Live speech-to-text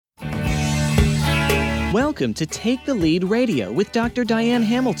Welcome to Take the Lead Radio with Dr. Diane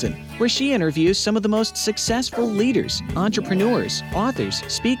Hamilton, where she interviews some of the most successful leaders, entrepreneurs, authors,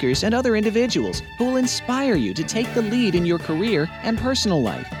 speakers, and other individuals who will inspire you to take the lead in your career and personal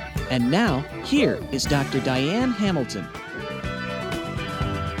life. And now, here is Dr. Diane Hamilton.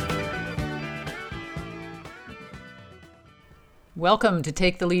 Welcome to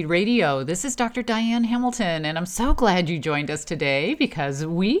Take the Lead Radio. This is Dr. Diane Hamilton, and I'm so glad you joined us today because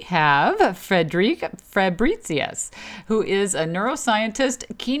we have Frederic Fabricius, who is a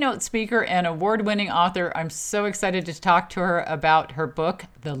neuroscientist, keynote speaker, and award-winning author. I'm so excited to talk to her about her book,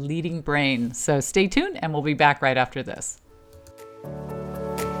 The Leading Brain. So stay tuned, and we'll be back right after this.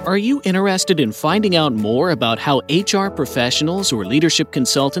 Are you interested in finding out more about how HR professionals or leadership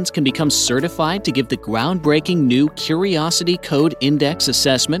consultants can become certified to give the groundbreaking new Curiosity Code Index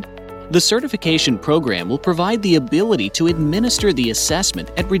assessment? The certification program will provide the ability to administer the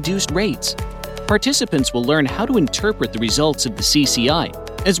assessment at reduced rates. Participants will learn how to interpret the results of the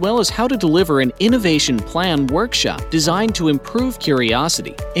CCI, as well as how to deliver an innovation plan workshop designed to improve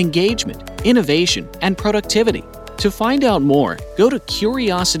curiosity, engagement, innovation, and productivity. To find out more, go to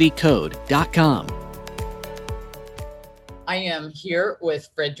curiositycode.com. I am here with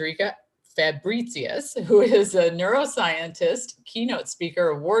Frederica Fabricius, who is a neuroscientist, keynote speaker,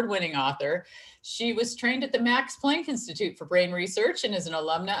 award-winning author. She was trained at the Max Planck Institute for Brain Research and is an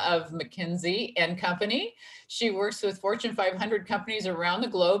alumna of McKinsey & Company. She works with Fortune 500 companies around the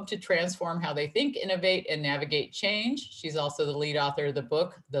globe to transform how they think, innovate, and navigate change. She's also the lead author of the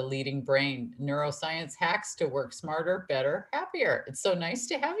book, The Leading Brain, Neuroscience Hacks to Work Smarter, Better, Happier. It's so nice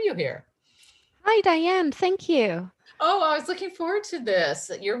to have you here. Hi, Diane. Thank you. Oh, I was looking forward to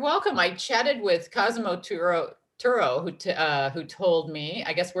this. You're welcome. I chatted with Cosimo Turo, who told me,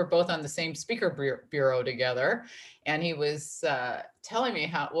 I guess we're both on the same speaker bureau together, and he was telling me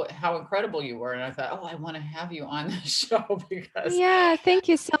how incredible you were, and I thought, oh, I want to have you on the show because thank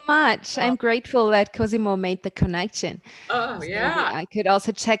you so much. I'm grateful that Cosimo made the connection. Oh, yeah. I could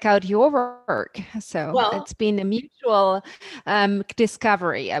also check out your work. So it's been a mutual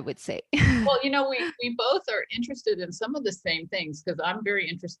discovery, I would say. Well, we both are interested in some of the same things because I'm very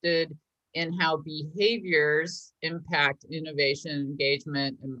interested in how behaviors impact innovation,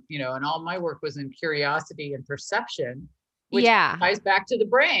 engagement, and all my work was in curiosity and perception, which ties back to the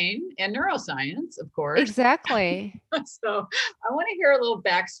brain and neuroscience, of course. Exactly. So I want to hear a little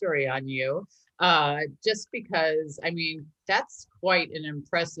backstory on you, just because, that's quite an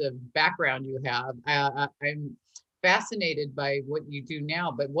impressive background you have. I'm fascinated by what you do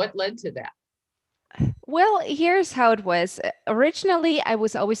now, but what led to that? Well, here's how it was. Originally, I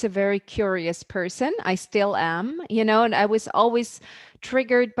was always a very curious person. I still am, and I was always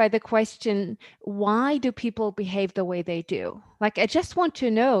triggered by the question, why do people behave the way they do? Like, I just want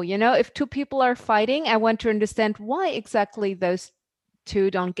to know, if two people are fighting, I want to understand why exactly those two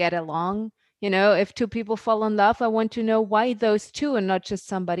don't get along. If two people fall in love, I want to know why those two and not just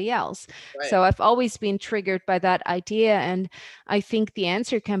somebody else. Right. So I've always been triggered by that idea. And I think the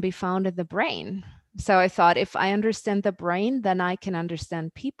answer can be found in the brain. So I thought, if I understand the brain, then I can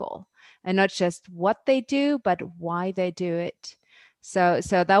understand people, and not just what they do, but why they do it. So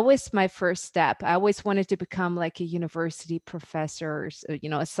that was my first step. I always wanted to become like a university professor,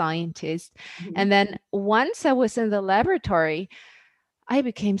 a scientist. Mm-hmm. And then once I was in the laboratory, I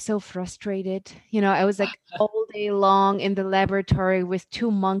became so frustrated. I was like all day long in the laboratory with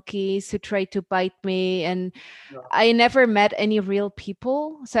two monkeys who tried to bite me, and I never met any real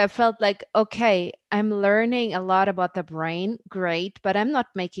people. So I felt like, okay, I'm learning a lot about the brain. Great, but I'm not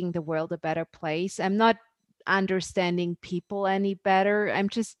making the world a better place. I'm not understanding people any better. I'm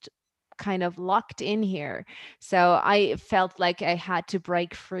just kind of locked in here. So I felt like I had to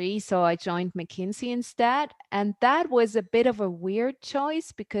break free. So I joined McKinsey instead. And that was a bit of a weird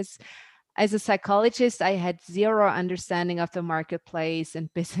choice because as a psychologist, I had zero understanding of the marketplace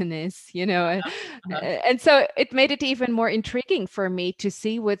and business, and so it made it even more intriguing for me to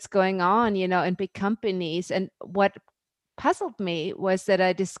see what's going on, in big companies. And what puzzled me was that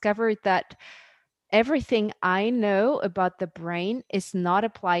I discovered that everything I know about the brain is not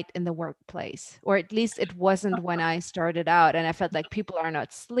applied in the workplace, or at least it wasn't when I started out. And I felt like people are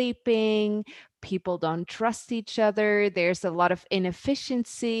not sleeping, people don't trust each other, there's a lot of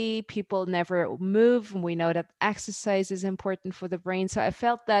inefficiency, people never move. And we know that exercise is important for the brain. So I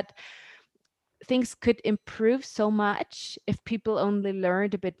felt that things could improve so much if people only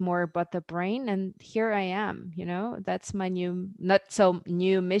learned a bit more about the brain. And here I am, that's my not so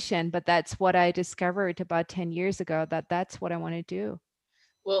new mission, but that's what I discovered about 10 years ago, that's what I want to do.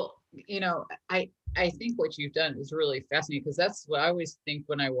 Well, I think what you've done is really fascinating, because that's what I always think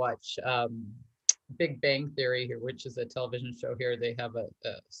when I watch Big Bang Theory here, which is a television show here, they have a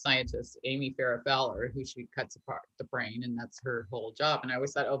scientist, Amy Farrah Fowler, who she cuts apart the brain, and that's her whole job. And I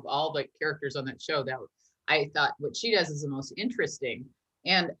always thought of all the characters on that show, that I thought what she does is the most interesting.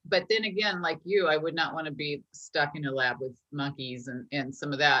 And but then again, like you, I would not want to be stuck in a lab with monkeys and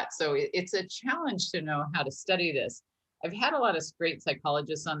some of that. So it's a challenge to know how to study this. I've had a lot of great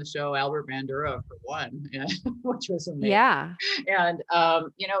psychologists on the show, Albert Bandura for one, which was amazing. Yeah. And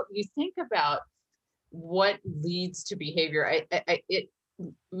you think about what leads to behavior. It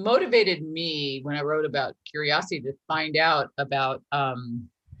motivated me when I wrote about curiosity to find out about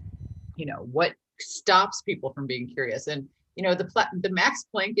what stops people from being curious. And the Max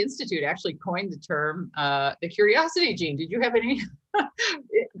Planck Institute actually coined the term the curiosity gene. Did you have any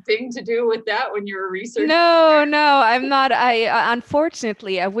thing to do with that when you were researching? No, I'm not.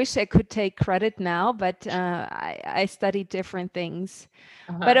 Unfortunately, I wish I could take credit now, but I studied different things.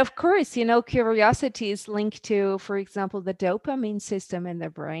 But of course, curiosity is linked to, for example, the dopamine system in the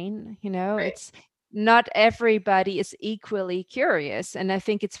brain. Right. It's not everybody is equally curious. And I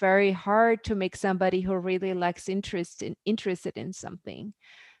think it's very hard to make somebody who really lacks interested in something.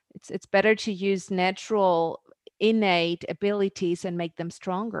 It's better to use natural, innate abilities and make them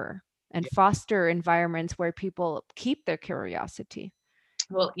stronger and foster environments where people keep their curiosity.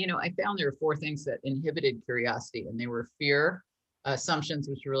 Well, I found there were 4 things that inhibited curiosity, and they were fear, assumptions,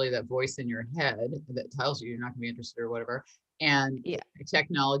 which are really that voice in your head that tells you you're not going to be interested or whatever, and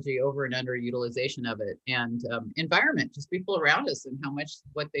technology, over and underutilization of it, and environment, just people around us and how much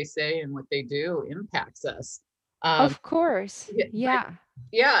what they say and what they do impacts us. Of course. But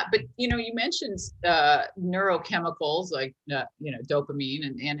you mentioned neurochemicals like dopamine,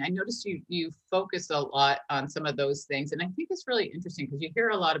 and I noticed you focus a lot on some of those things, and I think it's really interesting because you hear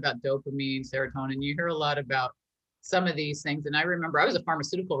a lot about dopamine, serotonin, you hear a lot about some of these things. And I remember I was a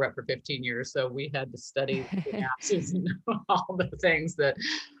pharmaceutical rep for 15 years, so we had to study the synapses and all the things that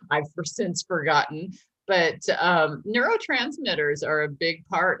I've since forgotten. But neurotransmitters are a big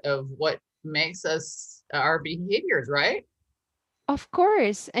part of what makes us our behaviors, right? Of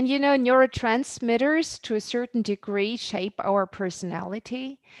course. And neurotransmitters to a certain degree shape our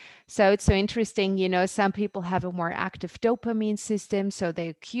personality. So it's so interesting, some people have a more active dopamine system, so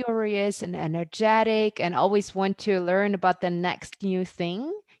they're curious and energetic and always want to learn about the next new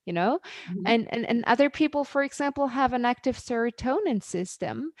thing. And other people, for example, have an active serotonin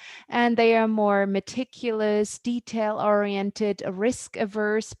system, and they are more meticulous, detail oriented, risk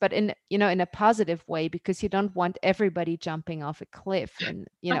averse, but in a positive way, because you don't want everybody jumping off a cliff. And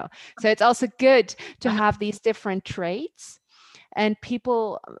so it's also good to have these different traits. And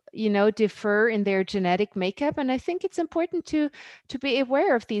people differ in their genetic makeup, and I think it's important to be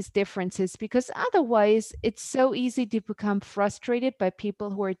aware of these differences, because otherwise it's so easy to become frustrated by people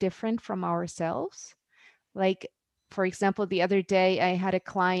who are different from ourselves. Like, for example, the other day I had a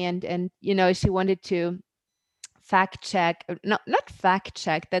client, and she wanted to fact check, not fact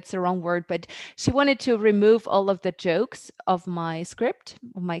check, that's the wrong word, but she wanted to remove all of the jokes of my script,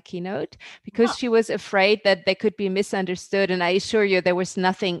 of my keynote, because she was afraid that they could be misunderstood. And I assure you, there was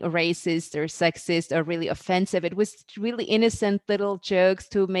nothing racist or sexist or really offensive. It was really innocent little jokes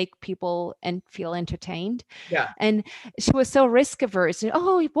to make people feel entertained. And she was so risk averse.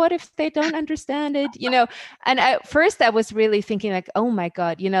 Oh, what if they don't understand it? And at first I was really thinking like, oh my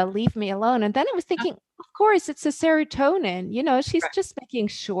God, leave me alone. And then I was thinking, of course, it's a serotonin. She's just making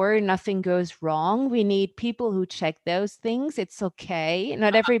sure nothing goes wrong. We need people who check those things. It's okay.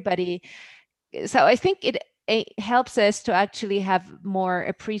 Not everybody. So I think it helps us to actually have more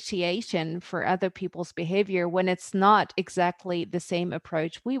appreciation for other people's behavior when it's not exactly the same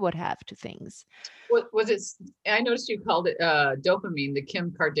approach we would have to things. What was it? I noticed you called it dopamine, the Kim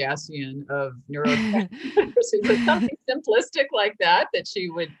Kardashian of neurotransmitters. Is it something simplistic like that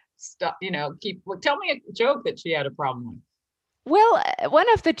she would stop, tell me a joke that she had a problem with. Well,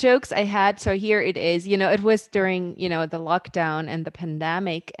 one of the jokes I had, so here it is, it was during, the lockdown and the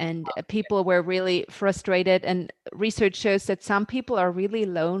pandemic, and people were really frustrated. And research shows that some people are really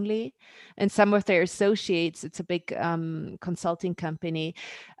lonely, and some of their associates, it's a big consulting company,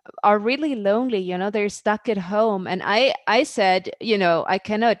 are really lonely. They're stuck at home. And I said, I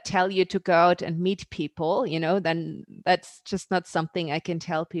cannot tell you to go out and meet people, then that's just not something I can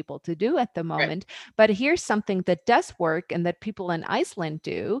tell people to do at the moment. Right. But here's something that does work and that people in Iceland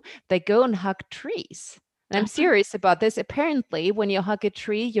do. They go and hug trees. And I'm serious about this. Apparently, when you hug a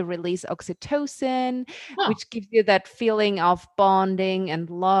tree, you release oxytocin, which gives you that feeling of bonding and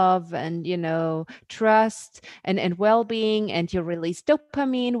love and, trust and well-being. And you release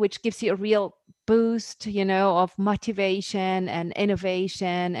dopamine, which gives you a real boost, of motivation and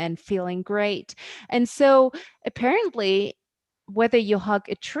innovation and feeling great. And so apparently, whether you hug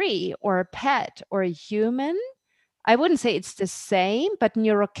a tree or a pet or a human, I wouldn't say it's the same, but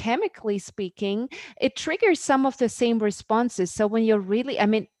neurochemically speaking, it triggers some of the same responses. So when you're really,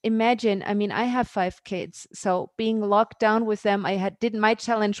 imagine, I have 5 kids. So being locked down with them, my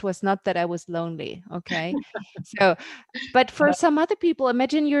challenge was not that I was lonely. Okay. So, but for some other people,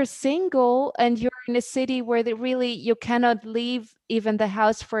 imagine you're single and you're in a city where you cannot leave even the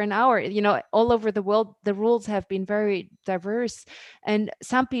house for an hour. All over the world, the rules have been very diverse. And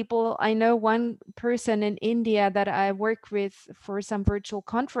some people, I know one person in India that I work with for some virtual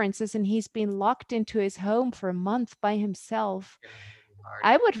conferences, and he's been locked into his home for a month by himself.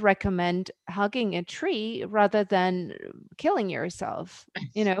 I would recommend hugging a tree rather than killing yourself.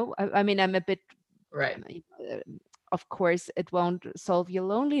 I'm a bit Right. Of course, it won't solve your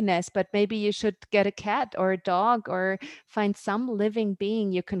loneliness, but maybe you should get a cat or a dog or find some living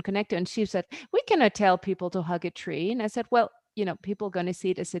being you can connect to. And she said, we cannot tell people to hug a tree. And I said, well, people are going to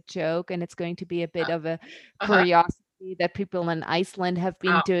see it as a joke, and it's going to be a bit of a curiosity that people in Iceland have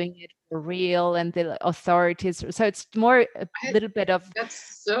been doing it for real, and the authorities. So it's more a little bit of.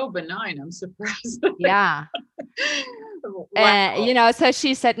 That's so benign. I'm surprised. Yeah. Wow. So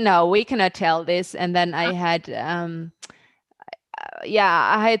she said, no, we cannot tell this. And then I had,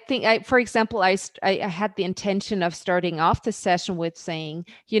 for example, I had the intention of starting off the session with saying,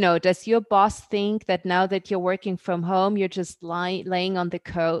 does your boss think that now that you're working from home, you're just laying on the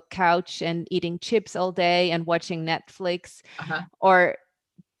couch and eating chips all day and watching Netflix? Or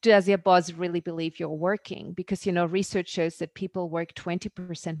does your boss really believe you're working? Because, research shows that people work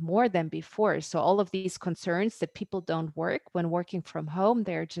 20% more than before. So all of these concerns that people don't work when working from home,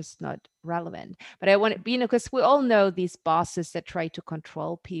 they're just not relevant. But I want to, because we all know these bosses that try to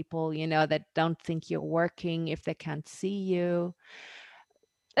control people, that don't think you're working if they can't see you.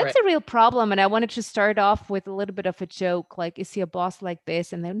 That's a real problem. And I wanted to start off with a little bit of a joke, like, is he a boss like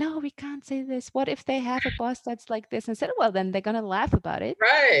this? And then, no, we can't say this. What if they have a boss that's like this? And I said, well, then they're going to laugh about it.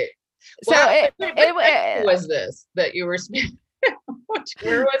 Right. So what was this that you were speaking?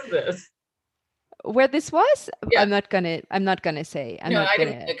 Where was this? Where this was? Yeah. I'm not gonna say. I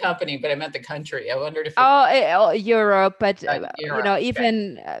didn't mean the company, but I meant the country. I wondered if Europe, but Europe,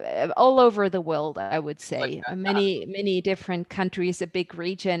 even all over the world, I would say many different countries, a big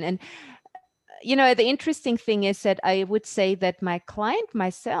region. And the interesting thing is that I would say that my client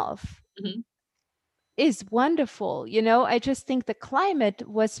myself is wonderful. I just think the climate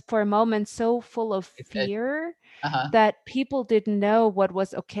was for a moment so full of fear that people didn't know what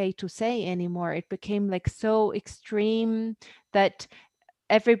was okay to say anymore. It became like so extreme that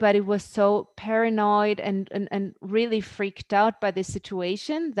everybody was so paranoid and really freaked out by the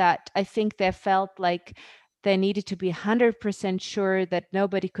situation that I think they felt like they needed to be 100% sure that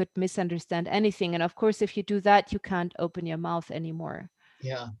nobody could misunderstand anything. And of course, if you do that, you can't open your mouth anymore.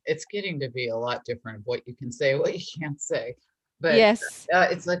 Yeah, it's getting to be a lot different of what you can say, what you can't say. But yes,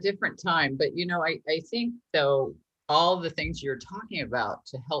 it's a different time. But, I think, though, all the things you're talking about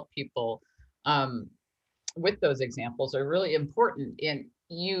to help people with those examples are really important. And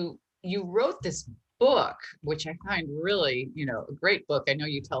you wrote this book, which I find really, a great book. I know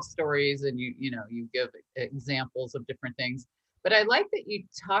you tell stories and you give examples of different things. But I like that you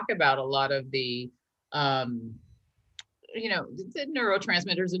talk about a lot of the the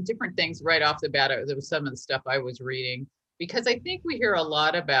neurotransmitters and different things right off the bat. There was some of the stuff I was reading, because I think we hear a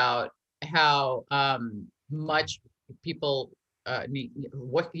lot about how much people need,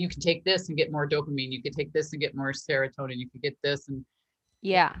 what you can take this and get more dopamine, you could take this and get more serotonin, you could get this. And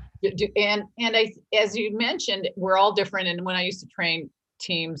as you mentioned, we're all different. And when I used to train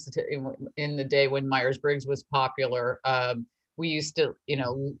teams in the day when Myers-Briggs was popular, we used to,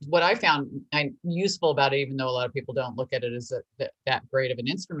 what I found useful about it, even though a lot of people don't look at it as that great of an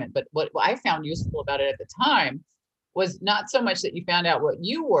instrument, but what I found useful about it at the time was not so much that you found out what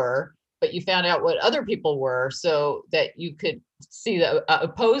you were, but you found out what other people were, so that you could see the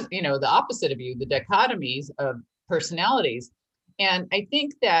the opposite of you, the dichotomies of personalities. And I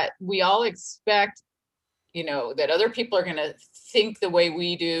think that we all expect, that other people are going to think the way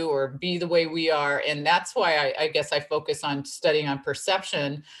we do or be the way we are. And that's why I guess I focus on studying on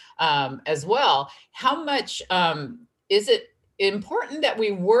perception as well. How much is it important that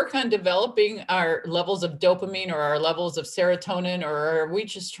we work on developing our levels of dopamine or our levels of serotonin, or are we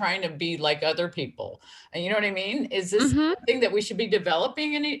just trying to be like other people? And you know what I mean? Is this something that we should be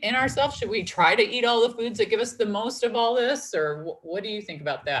developing in ourselves? Should we try to eat all the foods that give us the most of all this? Or what do you think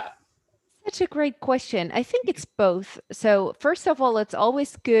about that? Such a great question. I think it's both. So, first of all, it's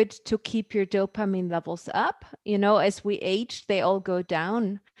always good to keep your dopamine levels up. As we age, they all go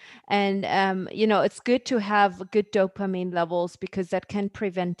down. And, it's good to have good dopamine levels because that can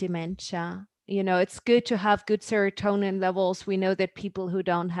prevent dementia. It's good to have good serotonin levels. We know that people who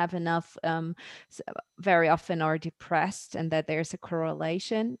don't have enough very often are depressed, and that there's a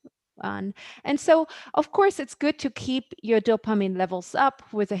correlation. And so, of course, it's good to keep your dopamine levels up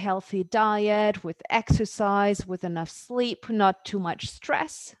with a healthy diet, with exercise, with enough sleep, not too much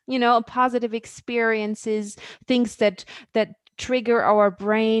stress, positive experiences, things that trigger our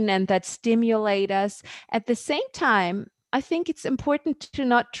brain and that stimulate us. At the same time, I think it's important to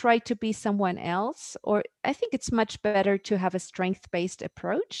not try to be someone else, or I think it's much better to have a strength-based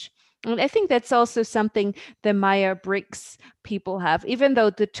approach. And I think that's also something the Myers-Briggs people have. Even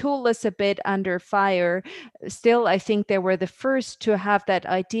though the tool is a bit under fire, still, I think they were the first to have that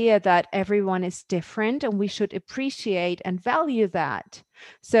idea that everyone is different and we should appreciate and value that.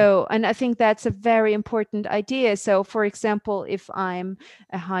 So, and I think that's a very important idea. So, for example, if I'm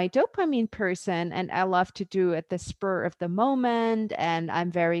a high dopamine person and I love to do at the spur of the moment, and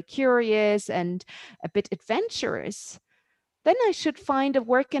I'm very curious and a bit adventurous, then I should find a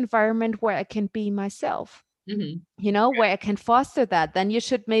work environment where I can be myself. Mm-hmm. Where I can foster that. Then you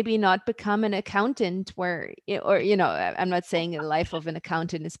should maybe not become an accountant where, or, I'm not saying the life of an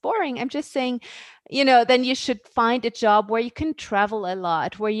accountant is boring. I'm just saying, then you should find a job where you can travel a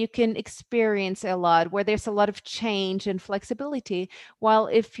lot, where you can experience a lot, where there's a lot of change and flexibility. While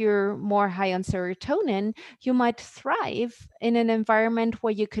if you're more high on serotonin, you might thrive in an environment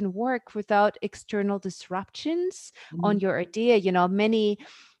where you can work without external disruptions Mm-hmm. on your idea. Many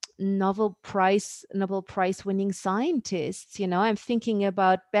Nobel Prize winning scientists. I'm thinking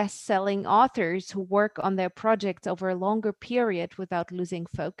about best-selling authors who work on their projects over a longer period without losing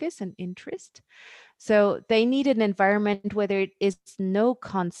focus and interest. So they need an environment where there is no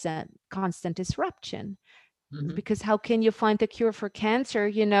constant disruption. Mm-hmm. Because how can you find the cure for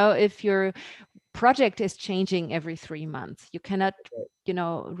cancer, if your project is changing every 3 months? You cannot,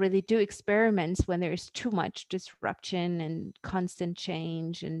 really do experiments when there's too much disruption and constant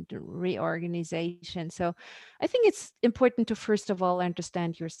change and reorganization. So I think it's important to first of all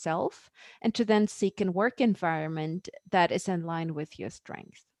understand yourself and to then seek a work environment that is in line with your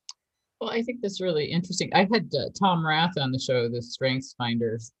strengths. Well, I think that's really interesting. I had Tom Rath on the show, the Strengths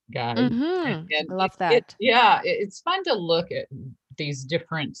Finders guy, and I love that. it's fun to look at these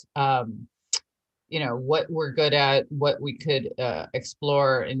different, what we're good at, what we could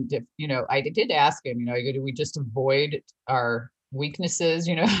explore, and I did ask him, do we just avoid our weaknesses?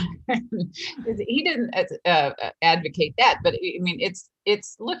 He didn't advocate that, but I mean,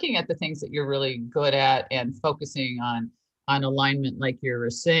 it's looking at the things that you're really good at and focusing on alignment, like you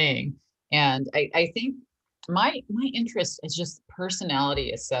were saying. And I think my interest is just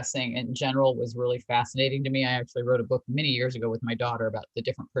personality assessing in general was really fascinating to me. I actually wrote a book many years ago with my daughter about the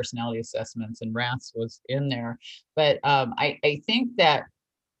different personality assessments, and Rath's was in there. But I think that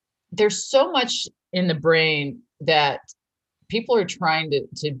there's so much in the brain that people are trying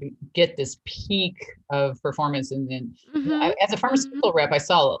to get this peak of performance. And then as a pharmaceutical rep,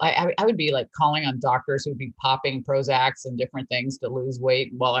 I would be like calling on doctors who'd be popping Prozacs and different things to lose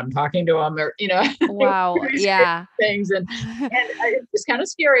weight while I'm talking to them, or, Wow. Yeah. things. And it's kind of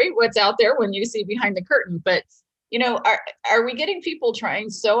scary what's out there when you see behind the curtain. But, are we getting people trying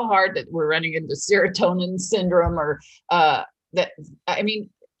so hard that we're running into serotonin syndrome, or I mean,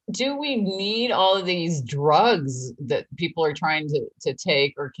 do we need all of these drugs that people are trying to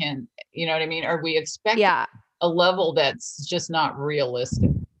take, or can, you know what I mean? Are we expecting a level that's just not realistic?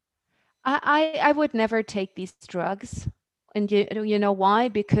 I would never take these drugs. And you know why?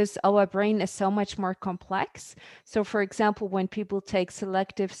 Because our brain is so much more complex. So, for example, when people take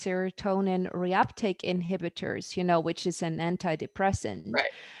selective serotonin reuptake inhibitors, which is an antidepressant,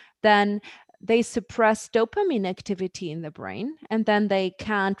 Right. then they suppress dopamine activity in the brain, and then they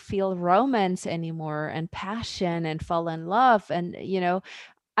can't feel romance anymore and passion and fall in love. And,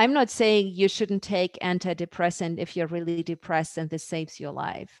 I'm not saying you shouldn't take antidepressant if you're really depressed and this saves your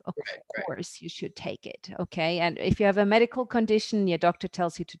life. Of course, you should take it. Okay. And if you have a medical condition, your doctor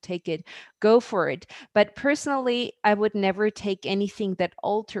tells you to take it, go for it. But personally, I would never take anything that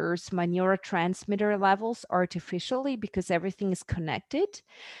alters my neurotransmitter levels artificially, because everything is connected.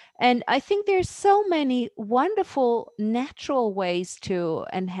 And I think there's so many wonderful natural ways to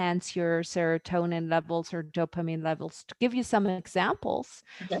enhance your serotonin levels or dopamine levels. To give you some examples,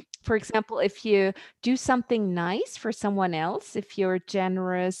 for example, if you do something nice for someone else, if you're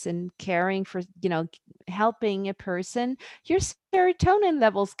generous and caring for, helping a person, your serotonin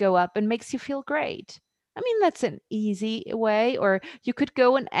levels go up and makes you feel great. I mean, that's an easy way. Or you could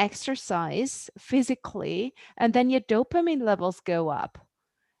go and exercise physically, and then your dopamine levels go up.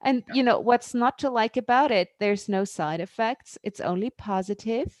 And what's not to like about it? There's no side effects. It's only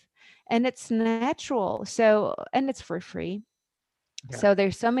positive, and it's natural. So, and it's for free. Yeah. So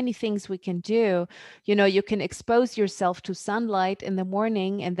there's so many things we can do. You can expose yourself to sunlight in the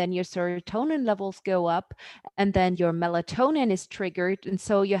morning, and then your serotonin levels go up, and then your melatonin is triggered, and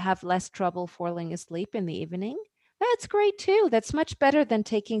so you have less trouble falling asleep in the evening. That's great too. That's much better than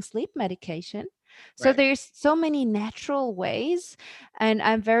taking sleep medication. So Right. there's so many natural ways, and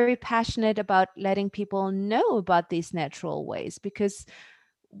I'm very passionate about letting people know about these natural ways because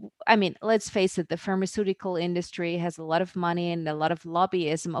I mean, let's face it, the pharmaceutical industry has a lot of money and a lot of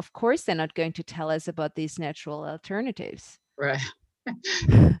lobbyism. Of course, they're not going to tell us about these natural alternatives. Right.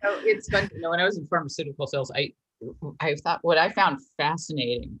 It's fun. When I was in pharmaceutical sales, I thought what I found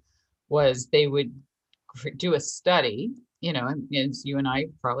fascinating was they would do a study, and as you and I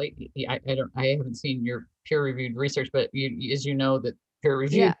probably, I haven't seen your peer-reviewed research, but as you know, that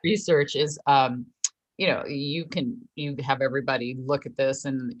peer-reviewed Yeah. research is, you have everybody look at this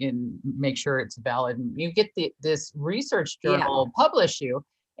and make sure it's valid. And you get this research Yeah. journal publish you,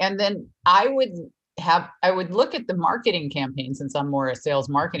 and then I would look at the marketing campaign since I'm more a sales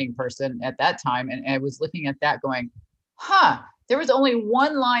marketing person at that time. And I was looking at that going, there was only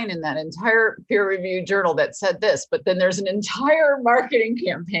one line in that entire peer reviewed journal that said this, but then there's an entire marketing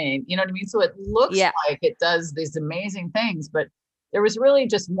campaign. You know what I mean? So it looks Yeah. like it does these amazing things, but there was really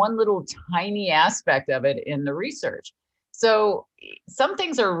just one little tiny aspect of it in the research. So some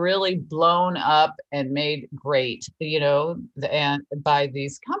things are really blown up and made great, and by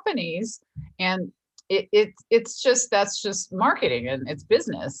these companies. And it's just, that's just marketing and it's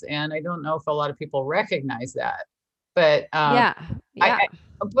business. And I don't know if a lot of people recognize that. But Yeah. Yeah.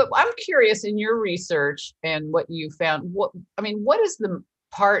 but I'm curious in your research and what you found. What is the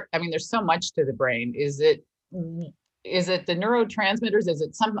part? I mean, there's so much to the brain. Is it the neurotransmitters? Is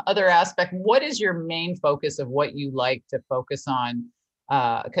it some other aspect? What is your main focus of what you like to focus on?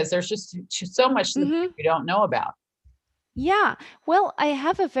 Because there's just so much that Hmm. we don't know about. Yeah. Well, I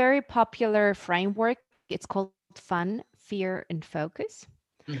have a very popular framework. It's called Fun, Fear, and Focus.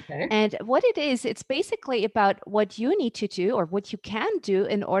 Okay. And what it is, it's basically about what you need to do or what you can do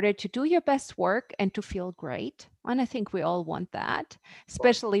in order to do your best work and to feel great. And I think we all want that,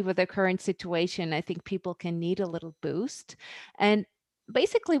 especially with the current situation. I think people can need a little boost. And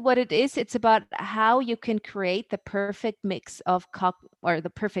basically, what it is, it's about how you can create the perfect mix of or the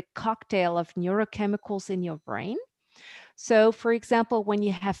perfect cocktail of neurochemicals in your brain. So, for example, when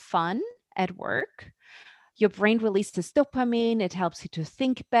you have fun at work, your brain releases dopamine. It helps you to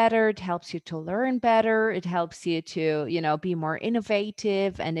think better. It helps you to learn better. It helps you to, be more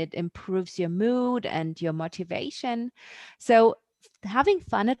innovative, and it improves your mood and your motivation. So having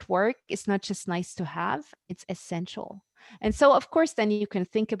fun at work is not just nice to have, it's essential. And so, of course, then you can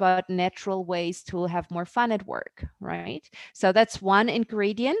think about natural ways to have more fun at work, right? So that's one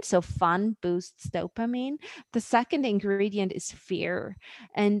ingredient. So fun boosts dopamine. The second ingredient is fear.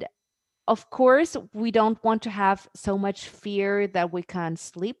 And of course, we don't want to have so much fear that we can't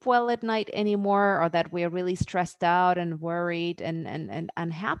sleep well at night anymore, or that we're really stressed out and worried and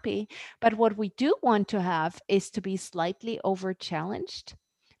unhappy. But what we do want to have is to be slightly over challenged,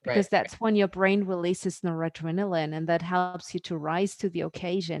 Right. because that's when your brain releases noradrenaline, and that helps you to rise to the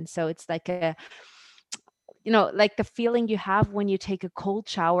occasion. So it's like like the feeling you have when you take a cold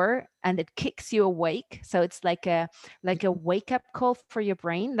shower and it kicks you awake. So it's like a wake up call for your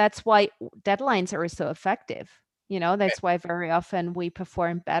brain. That's why deadlines are so effective. That's why very often we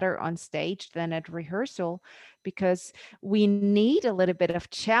perform better on stage than at rehearsal, because we need a little bit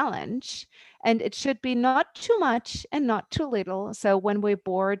of challenge, and it should be not too much and not too little. So when we're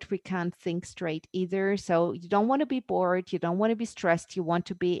bored, we can't think straight either. So you don't want to be bored, you don't want to be stressed, you want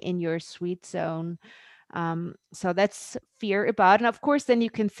to be in your sweet zone. So that's fear about. And of course, then you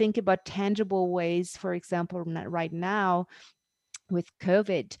can think about tangible ways, for example, right now with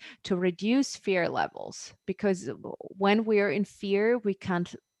COVID, to reduce fear levels, because when we're in fear, we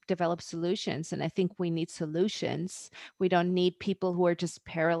can't develop solutions. And I think we need solutions. We don't need people who are just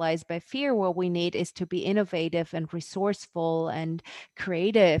paralyzed by fear. What we need is to be innovative and resourceful and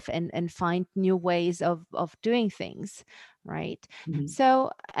creative, and find new ways of doing things. right? Mhm.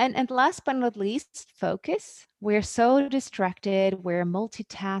 So, and last but not least, focus. We're so distracted, we're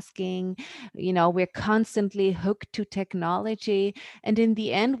multitasking, we're constantly hooked to technology, and in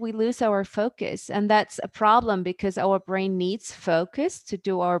the end we lose our focus, and that's a problem because our brain needs focus to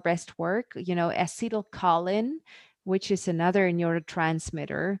do our best work. Acetylcholine, which is another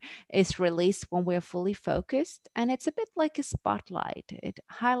neurotransmitter, is released when we're fully focused. And it's a bit like a spotlight. It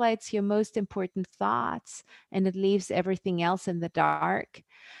highlights your most important thoughts and it leaves everything else in the dark.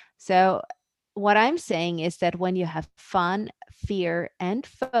 So, what I'm saying is that when you have fun, fear, and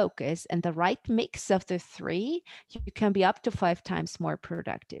focus, and the right mix of the three, you can be up to 5 times more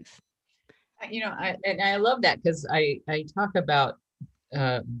productive. I love that because I talk about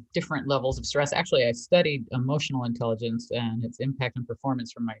uh, different levels of stress. Actually, I studied emotional intelligence and its impact on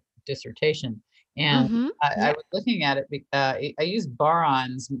performance for my dissertation. And Mm-hmm. I Yeah. was looking at it. I used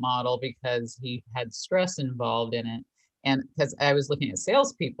Baron's model because he had stress involved in it. And because I was looking at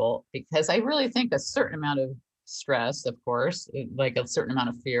salespeople, because I really think a certain amount of stress, of course, like a certain amount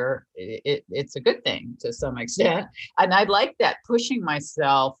of fear, it's a good thing to some extent. And I like that pushing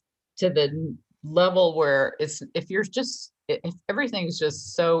myself to the level where if you're just if everything's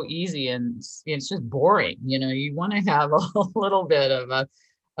just so easy and it's just boring, you want to have a little bit of a,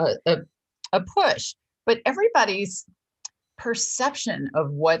 a a push. But everybody's perception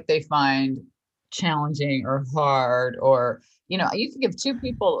of what they find challenging or hard, or you can give two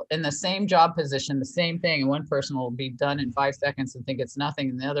people in the same job position the same thing, and one person will be done in 5 seconds and think it's nothing,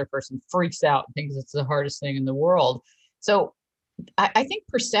 and the other person freaks out and thinks it's the hardest thing in the world. So I think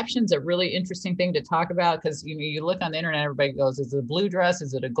perception's a really interesting thing to talk about because you look on the internet, everybody goes, "Is it a blue dress?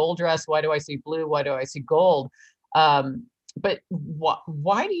 Is it a gold dress? Why do I see blue? Why do I see gold?" But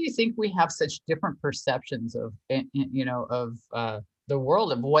why do you think we have such different perceptions of the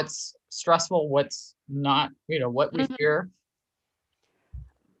world, of what's stressful, what's not, what we Mhm. fear?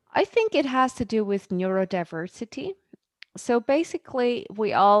 I think it has to do with neurodiversity. So basically,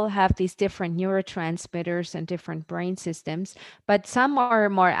 we all have these different neurotransmitters and different brain systems, but some are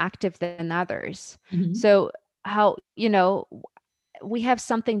more active than others. Mhm. So, how, we have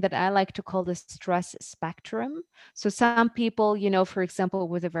something that I like to call the stress spectrum. So, some people, for example,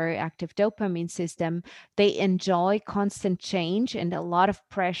 with a very active dopamine system, they enjoy constant change and a lot of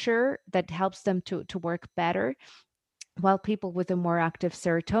pressure that helps them to work better, while people with a more active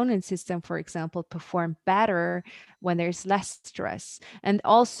serotonin system, for example, perform better when there's less stress. And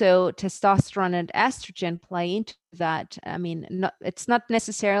also, testosterone and estrogen play into that. I mean, it's not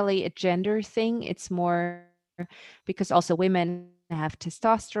necessarily a gender thing, it's more because also women have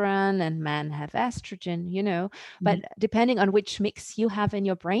testosterone and men have estrogen. But Mhm. depending on which mix you have in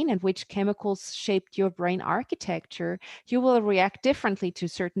your brain and which chemicals shaped your brain architecture, you will react differently to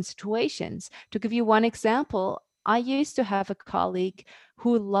certain situations. To give you one example, I used to have a colleague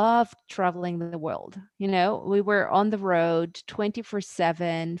who loved traveling the world. We were on the road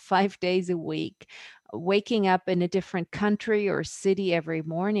 24/7, 5 days a week, waking up in a different country or city every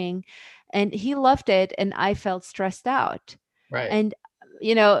morning. And he loved it, and I felt stressed out. Right. And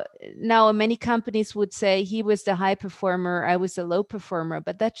you know, now many companies would say he was the high performer, I was a low performer,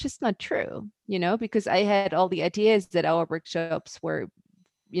 but that's just not true, because I had all the ideas that our workshops were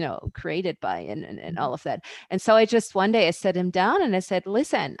created by, and Mhm. all of that. And so I just one day I sat him down and I said,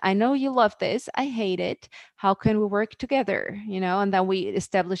 listen, I know you love this, I hate it, how can we work together? And then we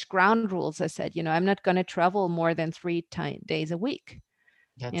established ground rules. I said, I'm not going to travel more than 3 days a week.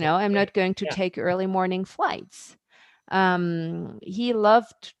 That's I'm great. not going to Yeah. take early morning flights. He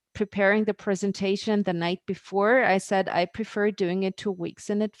loved preparing the presentation the night before. I said I prefer doing it 2 weeks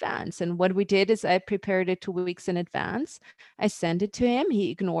in advance. And what we did is I prepared it 2 weeks in advance. I sent it to him.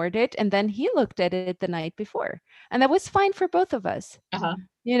 He ignored it. And then he looked at it the night before. And that was fine for both of us. Uh-huh.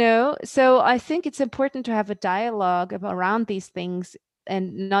 So I think it's important to have a dialogue around these things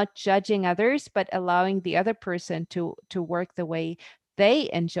and not judging others, but allowing the other person to work the way they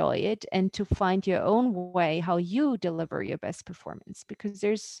enjoy it and to find your own way how you deliver your best performance, because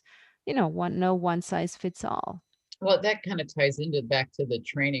there's no one size fits all. Well, that kind of ties into back to the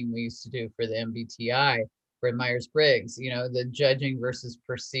training we used to do for the MBTI for Myers-Briggs, the judging versus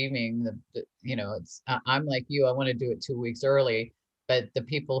perceiving. I'm like you, I want to do it 2 weeks early, but the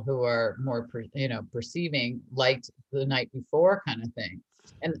people who are more, perceiving liked the night before kind of thing.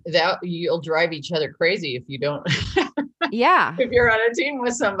 And that you'll drive each other crazy if you don't Yeah. if you're on a team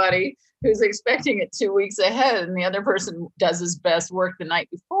with somebody who's expecting it 2 weeks ahead and the other person does his best work the night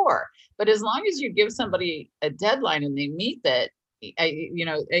before. But as long as you give somebody a deadline and they meet that,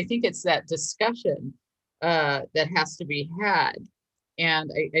 I think it's that discussion that has to be had.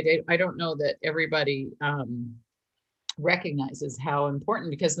 And I don't know that everybody recognizes how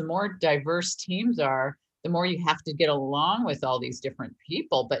important, because the more diverse teams are, the more you have to get along with all these different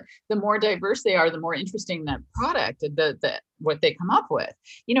people. But the more diverse they are, the more interesting that product, what they come up with.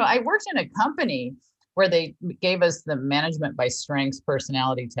 I worked in a company where they gave us the management by strengths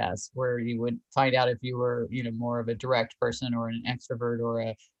personality test, where you would find out if you were, more of a direct person or an extrovert or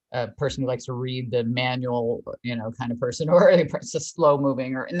a person who likes to read the manual, kind of person, or a slow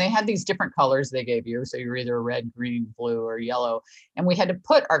moving, and they had these different colors they gave you. So you're either red, green, blue, or yellow. And we had to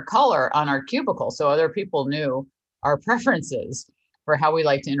put our color on our cubicle so other people knew our preferences for how we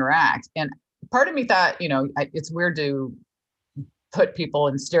like to interact. And part of me thought, it's weird to put people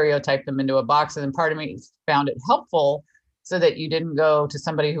and stereotype them into a box. And then part of me found it helpful so that you didn't go to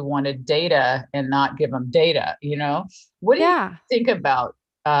somebody who wanted data and not give them data. What do you think about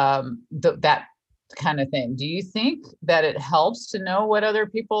that kind of thing? Do you think that it helps to know what other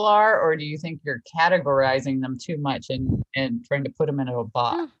people are, or do you think you're categorizing them too much and trying to put them into a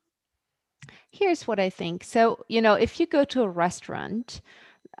box? Here's what I think. So, if you go to a restaurant,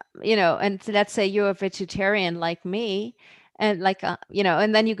 and let's say you're a vegetarian like me, and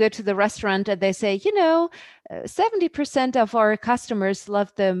and then you go to the restaurant and they say, 70% of our customers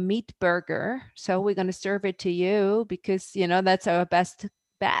love the meat burger, so we're going to serve it to you because, that's our best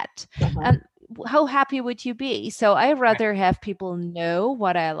bet. And how happy would you be? So I rather have people know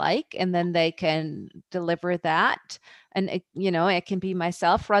what I like, and then they can deliver that. And, I can be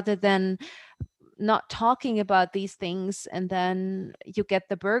myself rather than not talking about these things, and then you get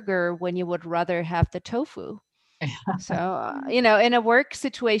the burger when you would rather have the tofu. So, in a work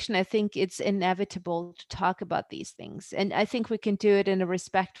situation, I think it's inevitable to talk about these things. And I think we can do it in a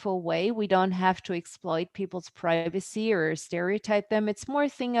respectful way. We don't have to exploit people's privacy or stereotype them. It's more a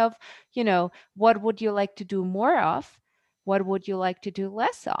thing of, what would you like to do more of? What would you like to do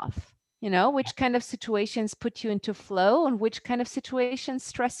less of? Which kind of situations put you into flow and which kind of situations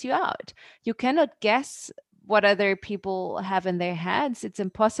stress you out. You cannot guess what other people have in their heads. It's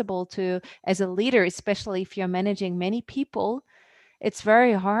impossible to, as a leader, especially if you're managing many people, it's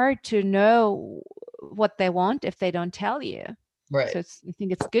very hard to know what they want if they don't tell you. Right. So I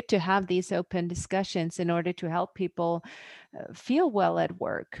think it's good to have these open discussions in order to help people feel well at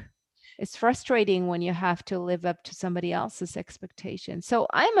work. It's frustrating when you have to live up to somebody else's expectations. So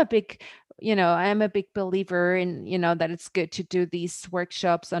I'm a big believer in, that it's good to do these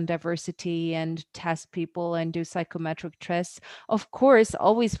workshops on diversity and test people and do psychometric tests. Of course,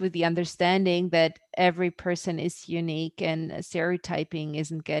 always with the understanding that every person is unique and stereotyping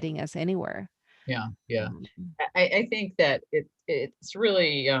isn't getting us anywhere. Yeah. I think that it's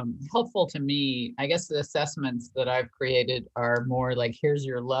really helpful to me. I guess the assessments that I've created are more like, here's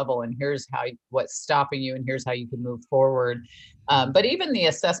your level and here's what's stopping you and here's how you can move forward. But even the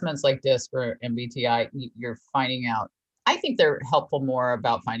assessments like DISC or MBTI, you're finding out, I think they're helpful more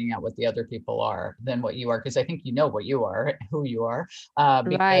about finding out what the other people are than what you are, because I think you know what you are, who you are, because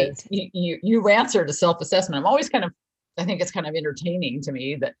right. you answer to self-assessment. I think it's kind of entertaining to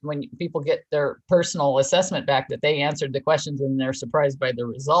me that when people get their personal assessment back, that they answered the questions and they're surprised by the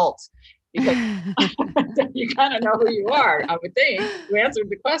results, because you kind of know who you are. I would think you answered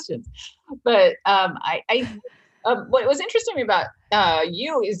the questions. But what was interesting to me about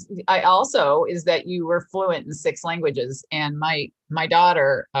you is that you were fluent in 6 languages, and my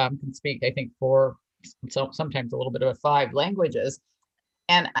daughter can speak, I think, 4, sometimes a little bit of 5 languages.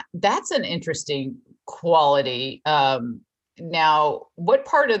 And that's an interesting quality. Now, what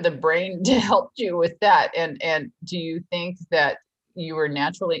part of the brain helped you with that? And do you think that people are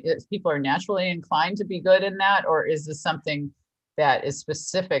naturally inclined to be good in that? Or is this something that is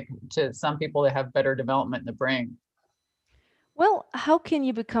specific to some people that have better development in the brain? Well, how can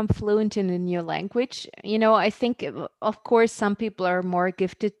you become fluent in a new language? I think, of course, some people are more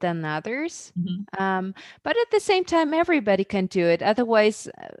gifted than others. But at the same time, everybody can do it. Otherwise,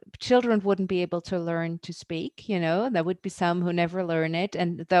 children wouldn't be able to learn to speak. There would be some who never learn it.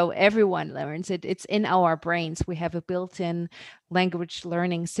 And though everyone learns it, it's in our brains. We have a built-in language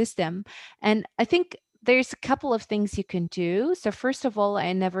learning system. And I think there's a couple of things you can do. So first of all,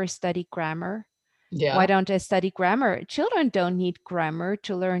 I never studied grammar. Yeah. Why don't I study grammar? Children don't need grammar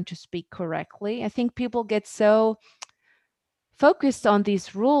to learn to speak correctly. I think people get so focused on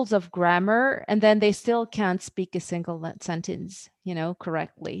these rules of grammar, and then they still can't speak a single sentence.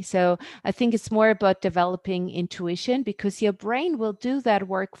 correctly. So I think it's more about developing intuition, because your brain will do that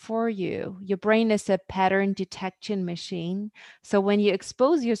work for you. Your brain is a pattern detection machine. So when you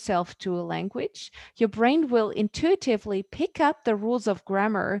expose yourself to a language, your brain will intuitively pick up the rules of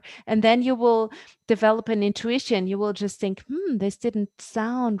grammar, and then you will develop an intuition. You will just think, this didn't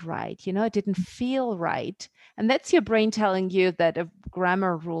sound right. It didn't feel right. And that's your brain telling you that a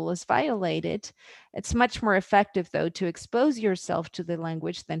grammar rule is violated. It's much more effective, though, to expose yourself to the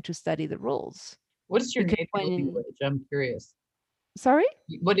language than to study the rules. What is your Because native when, language? I'm curious. sorry?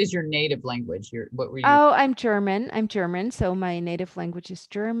 What is your native language? What were you? Oh, I'm German. I'm German. So my native language is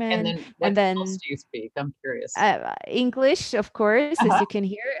And German. then And what else then do you speak? I'm curious. English, of course, as Uh-huh. you can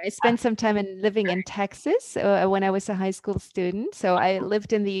hear. I spent some time living in Texas when I was a high school student. So I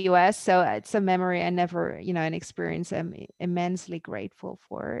lived in the US. So it's a memory I never, an experience I'm immensely grateful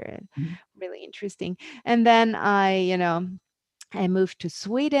for. And Mhm. really interesting. And then I moved to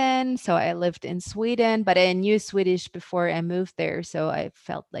Sweden. So I lived in Sweden, but I knew Swedish before I moved there. So I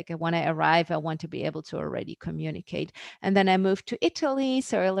felt like when I arrive, I want to be able to already communicate. And then I moved to Italy.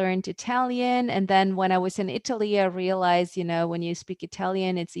 So I learned Italian. And then when I was in Italy, I realized, when you speak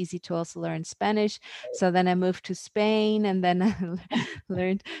Italian, it's easy to also learn Spanish. So then I moved to Spain, and then I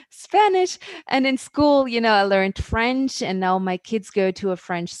learned Spanish. And in school, I learned French, and now my kids go to a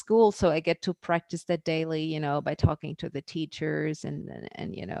French school. So I get to practice that daily, by talking to the teachers and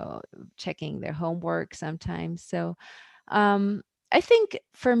checking their homework sometimes. So I think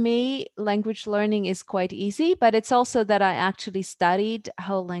for me, language learning is quite easy, but it's also that I actually studied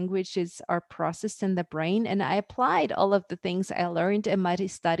how languages are processed in the brain, and I applied all of the things I learned in my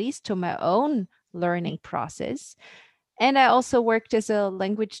studies to my own learning process. And I also worked as a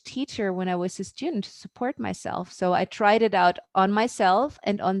language teacher when I was a student to support myself. So I tried it out on myself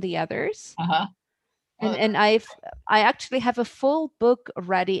and on the others. Uh-huh. And Well, and I actually have a full book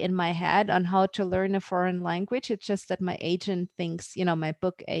ready in my head on how to learn a foreign language. It's just that my agent thinks, my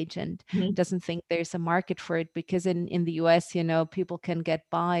book agent mhm. doesn't think there's a market for it, because in the US, people can get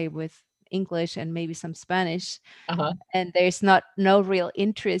by with English and maybe some Spanish, Uh-huh. and there's no real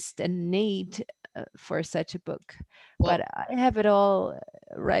interest and need for such a book. But Well, I have it all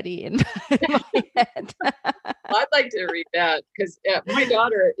ready in my head. I'd like to read that because my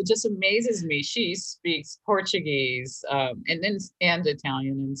daughter, it just amazes me. She speaks Portuguese, and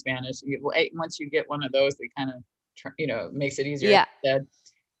Italian and Spanish. Once you get one of those, it kind of makes it easier. Yeah. Said.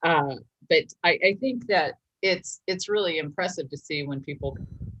 But I think that it's really impressive to see when people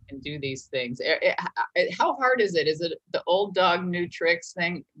can do these things. How hard is it? Is it the old dog new tricks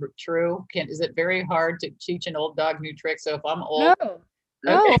thing true? Is it very hard to teach an old dog new tricks? So if I'm No, old,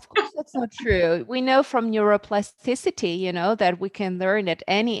 no, okay. of course that's not true. We know from neuroplasticity, that we can learn at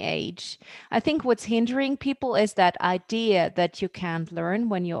any age. I think what's hindering people is that idea that you can't learn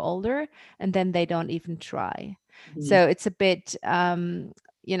when you're older, and then they don't even try. Mhm. So it's a bit,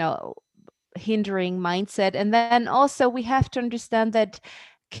 hindering mindset. And then also we have to understand that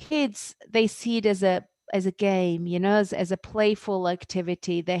kids, they see it as a game, as a playful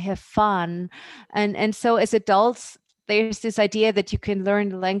activity. They have fun. And so as adults, there's this idea that you can learn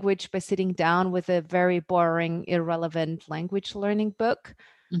the language by sitting down with a very boring, irrelevant language learning book.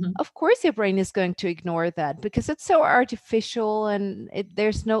 Mhm. Of course your brain is going to ignore that because it's so artificial, and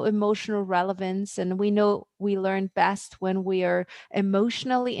there's no emotional relevance. And we know we learn best when we are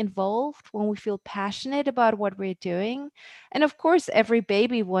emotionally involved, when we feel passionate about what we're doing. And of course every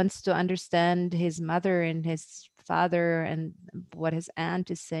baby wants to understand his mother and his father and what his aunt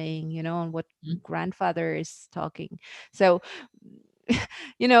is saying, and what Mhm. grandfather is talking. So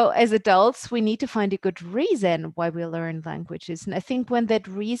as adults, we need to find a good reason why we learn languages. And I think when that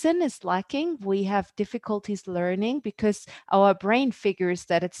reason is lacking, we have difficulties learning because our brain figures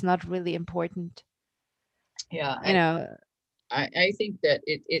that it's not really important. Yeah, You know, I think that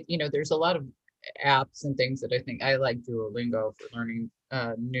there's a lot of apps and things that I think I like Duolingo for learning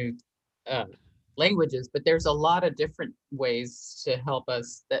new uh, languages, but there's a lot of different ways to help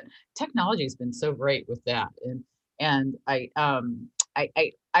us. That technology has been so great with that, and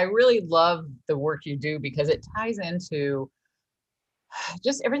I really love the work you do because it ties into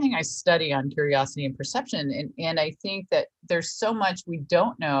just everything I study on curiosity and perception. And I think that there's so much we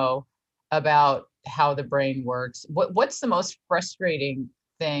don't know about how the brain works. What's the most frustrating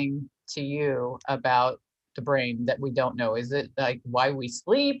thing to you about the brain that we don't know? Is it like why we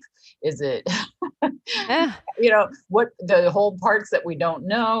sleep? Is it eh, what the whole parts that we don't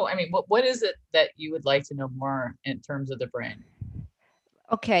know? I mean, what is it that you would like to know more in terms of the brain?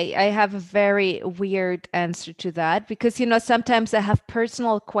 Okay, I have a very weird answer to that because, sometimes I have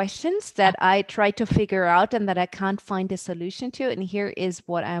personal questions that I try to figure out and that I can't find a solution to. And here is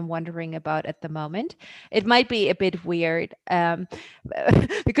what I'm wondering about at the moment. It might be a bit weird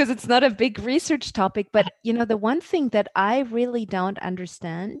because it's not a big research topic, but, the one thing that I really don't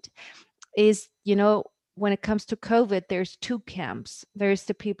understand is, when it comes to COVID, there's two camps. There's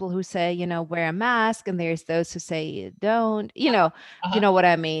the people who say, wear a mask, and there's those who say don't. You Uh-huh. know what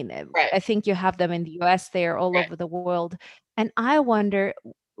I mean. Right. I think you have them in the US, they are all Right. over the world. And I wonder,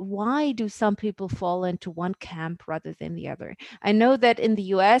 why do some people fall into one camp rather than the other? I know that in the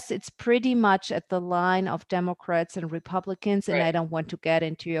US, it's pretty much at the line of Democrats and Republicans, and I Right. don't want to get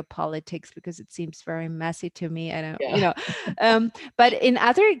into your politics because it seems very messy to me. I don't, Yeah. but in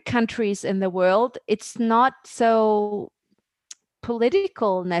other countries in the world, it's not so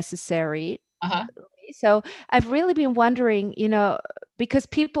political necessary. Uh-huh. So I've really been wondering, because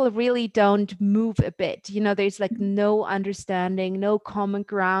people really don't move a bit, there's like no understanding, no common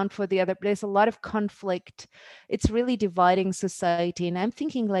ground for the other. There's a lot of conflict. It's really dividing society. And I'm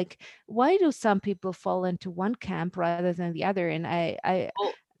thinking like, why do some people fall into one camp rather than the other? And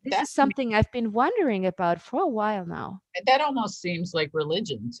Well, this that is to me, something I've been wondering about for a while now. that almost seems like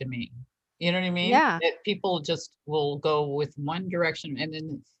religion to me. You know what I mean? Yeah. That people just will go with one direction, and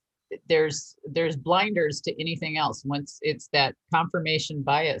then there's blinders to anything else once it's that confirmation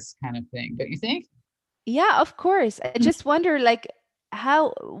bias kind of thing, don't you think? Yeah, of course. I just wonder, like,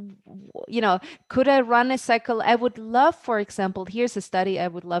 how, could I run a cycle? I would love, for example, here's a study I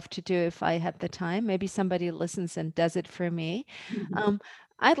would love to do if I had the time. Maybe somebody listens and does it for me. Mhm. Um,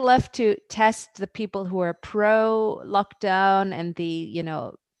 I'd love to test the people who are pro lockdown and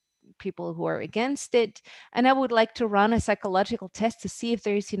the, people who are against it. And I would like to run a psychological test to see if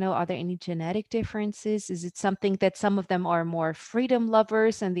there's, are there any genetic differences? Is it something that some of them are more freedom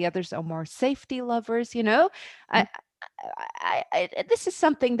lovers and the others are more safety lovers? I, this is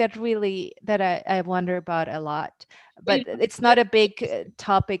something that really that I wonder about a lot. Well, But it's not a big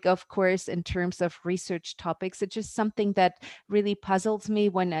topic, of course, in terms of research topics. It's just something that really puzzles me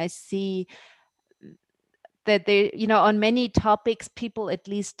when I see that they, on many topics people at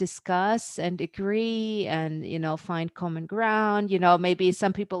least discuss and agree and, find common ground. Maybe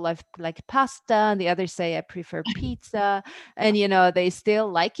some people like pasta and the others say I prefer pizza, and they still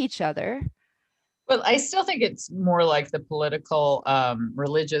like each other. well, I still think it's more like the political,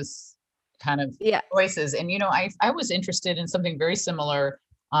 religious kind of Yeah. choices. And I was interested in something very similar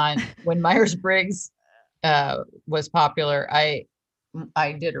on when Myers-Briggs was popular.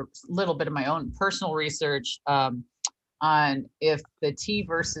 I did a little bit of my own personal research on if the T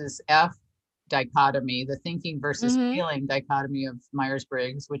versus F dichotomy, the thinking versus Hmm. feeling dichotomy of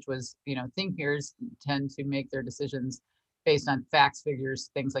Myers-Briggs, which was, thinkers tend to make their decisions based on facts, figures,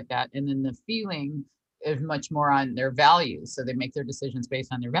 things like that. And then the feeling is much more on their values. So they make their decisions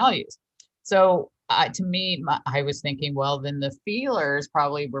based on their values. So to me, I was thinking, well, then the feelers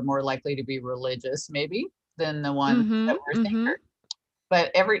probably were more likely to be religious, maybe, than the ones that Hmm. were Hmm. thinkers.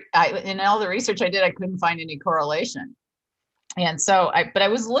 But in all the research I did, I couldn't find any correlation. And so but I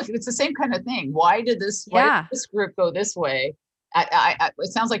was looking, it's the same kind of thing. Why did Yeah. this group go this way?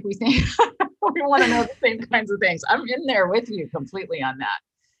 It sounds like we think we want to know the same kinds of things. I'm in there with you completely on that.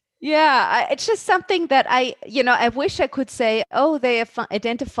 Yeah, it's just something that I wish I could say, oh, they have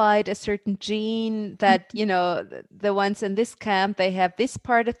identified a certain gene that, the ones in this camp, they have this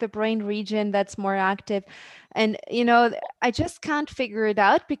part of the brain region that's more active. And, I just can't figure it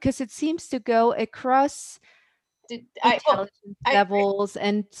out because it seems to go across Well, intelligence I levels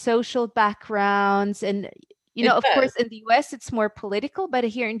and social backgrounds. And, it of does, course, in the US, it's more political, but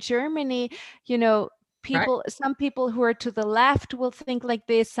here in Germany, you know, right? some people who are to the left will think like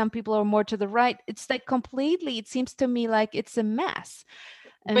this, some people are more to the right. It's like completely, it seems to me like it's a mess.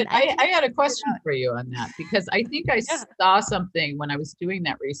 But And I I can't had a figure it question out. for you on that because I think I Yeah. saw something when I was doing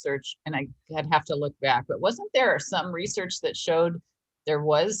that research, and I'd have to look back. But wasn't there some research that showed there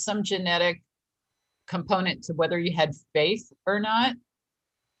was some genetic component to whether you had faith or not?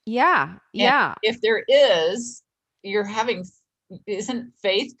 Yeah. And Yeah. if there is, you're having, isn't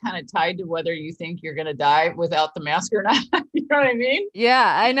faith kind of tied to whether you think you're going to die without the mask or not? You know what I mean?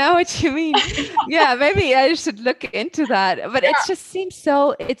 Yeah, I know what you mean. Yeah, maybe I should look into that. But it Yeah, just seems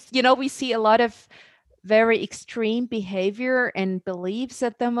so, we see a lot of very extreme behavior and beliefs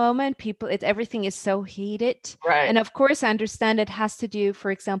at the moment. Everything is so heated. right, And of course, I understand it has to do,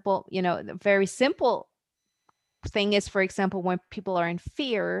 for example, the very simple thing is, for example, when people are in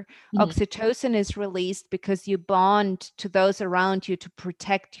fear, mhm, oxytocin is released because you bond to those around you to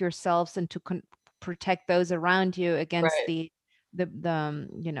protect yourselves and to protect those around you against right. the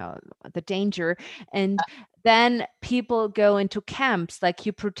the danger. And then people go into camps, like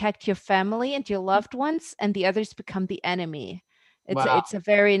you protect your family and your loved ones, and the others become the enemy. Wow. It's a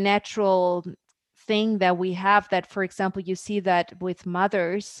very natural thing that we have, that, for example, you see that with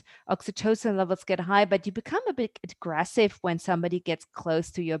mothers, oxytocin levels get high, but you become a bit aggressive when somebody gets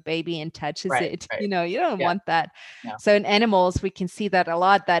close to your baby and touches Right. it. Right. You know, you don't Yeah. want that. No. So in animals, we can see that a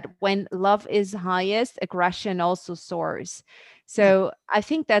lot, that when love is highest, aggression also soars. So I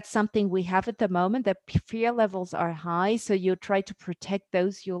think that's something we have at the moment, that fear levels are high. So you try to protect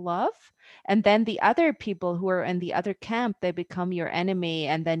those you love. And then the other people who are in the other camp, they become your enemy,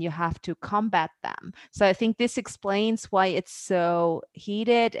 and then you have to combat them. So I think this explains why it's so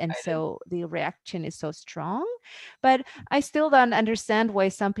heated and so the reaction is so strong. But I still don't understand why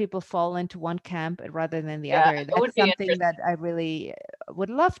some people fall into one camp rather than the Yeah, other. it would That's be something interesting. that I really would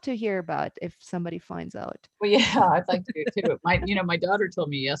love to hear about if somebody finds out. Well, yeah, I'd like to too. My daughter told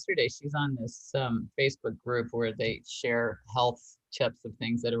me yesterday, she's on this Facebook group where they share health tips of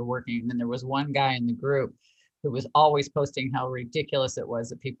things that are working. And then there was one guy in the group who was always posting how ridiculous it was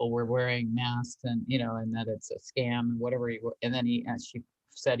that people were wearing masks, and and that it's a scam and whatever. And then she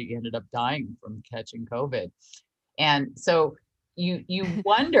said he ended up dying from catching COVID. And so you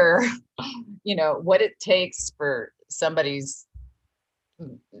wonder, what it takes for somebody's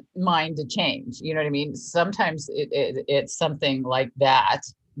mind to change. You know what I mean? Sometimes it's something like that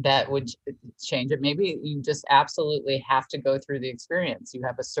would change it. Maybe you just absolutely have to go through the experience. You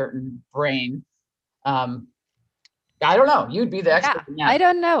have a certain brain. Um, I don't know. You'd be the Yeah, expert in I that.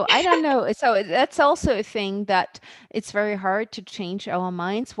 don't know. I don't know. So that's also a thing, that it's very hard to change our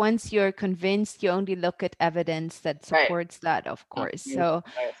minds. Once you're convinced, you only look at evidence that Right. supports that, of course. You're So,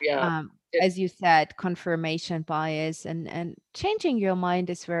 right. Yeah. It, as you said, confirmation bias and changing your mind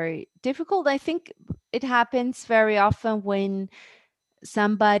is very difficult. I think it happens very often when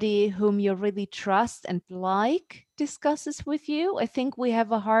somebody whom you really trust and like discusses with you. I think we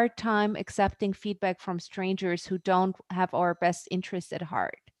have a hard time accepting feedback from strangers who don't have our best interest at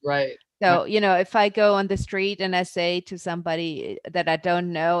heart. right. Right. So, if I go on the street and I say to somebody that I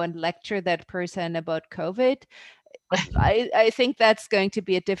don't know and lecture that person about COVID, I think that's going to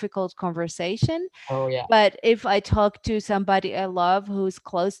be a difficult conversation. Oh yeah. But if I talk to somebody I love who's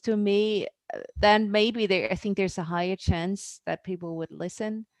close to me, then maybe I think there's a higher chance that people would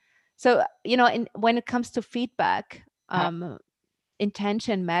listen. So, when it comes to feedback,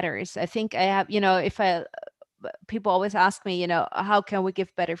 intention matters. I think I have, if people always ask me, how can we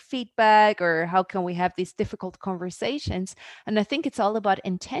give better feedback, or how can we have these difficult conversations? And I think it's all about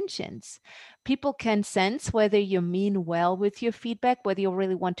intentions. People can sense whether you mean well with your feedback, whether you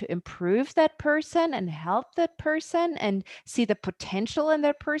really want to improve that person and help that person and see the potential in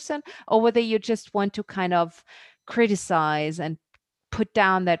that person, or whether you just want to kind of criticize and put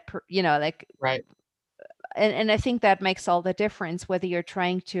down that, like, Right. and I think that makes all the difference, whether you're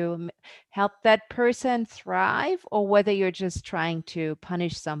trying to help that person thrive or whether you're just trying to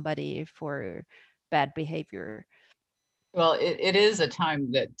punish somebody for bad behavior. Well, it is a time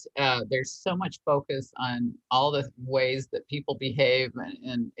that there's so much focus on all the ways that people behave,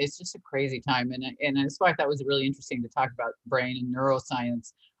 and it's just a crazy time. And that's why I thought it was really interesting to talk about brain and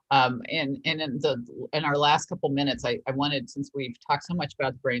neuroscience. And in our last couple minutes, I wanted, since we've talked so much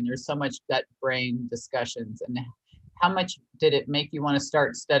about the brain, there's so much gut brain discussions, and how much did it make you want to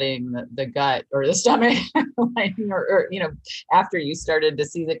start studying the gut or the stomach lining, or after you started to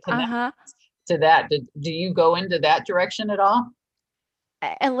see the connection Uh-huh. to that? Do you go into that direction at all?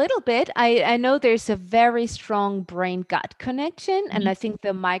 A little bit. I know there's a very strong brain gut connection, and I think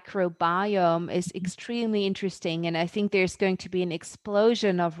the microbiome is extremely interesting. And I think there's going to be an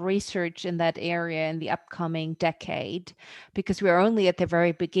explosion of research in that area in the upcoming decade, because we're only at the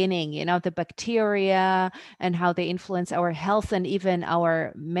very beginning, the bacteria and how they influence our health and even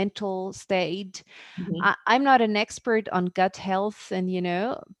our mental state. Mhm. I'm not an expert on gut health,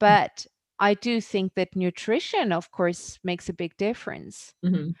 but I do think that nutrition, of course, makes a big difference.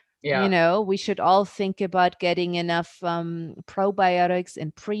 Mhm. Yeah. We should all think about getting enough probiotics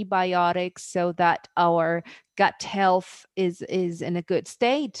and prebiotics so that our gut health is in a good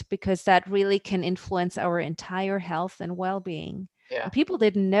state, because that really can influence our entire health and well-being. Yeah. And people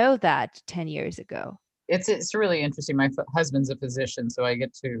didn't know that 10 years ago. It's really interesting. My husband's a physician, so I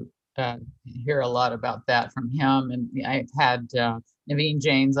get to hear a lot about that from him. And I've had Naveen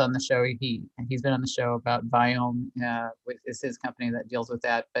James on the show. He's been on the show about Biome, which is his company that deals with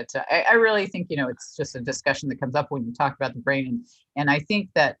that. But I really think it's just a discussion that comes up when you talk about the brain, and I think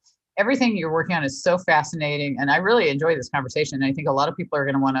that everything you're working on is so fascinating, and I really enjoy this conversation. And I think a lot of people are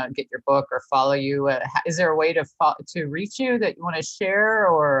going to want to get your book or follow you. Is there a way to reach you that you want to share,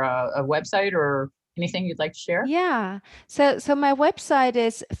 or a website, or anything you'd like to share? Yeah. So my website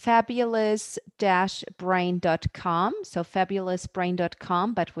is fabulous-brain.com. So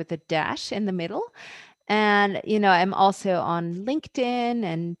fabulousbrain.com, but with a dash in the middle. And, I'm also on LinkedIn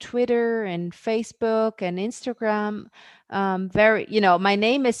and Twitter and Facebook and Instagram. My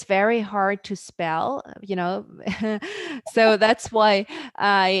name is very hard to spell, so that's why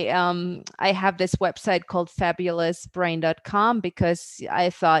I have this website called fabulousbrain.com, because I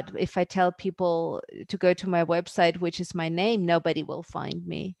thought if I tell people to go to my website, which is my name, nobody will find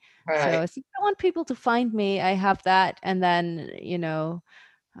me. Right. So I want people to find me. I have that. And then,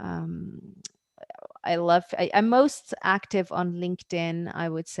 I'm most active on LinkedIn, I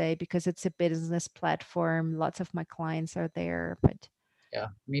would say, because it's a business platform. Lots of my clients are there, but yeah,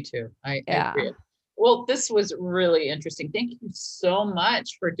 me too. I yeah. agree. Well, this was really interesting. Thank you so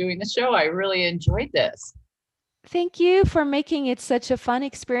much for doing the show. I really enjoyed this. Thank you for making it such a fun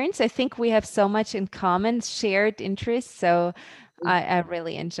experience. I think we have so much in common, shared interests. So I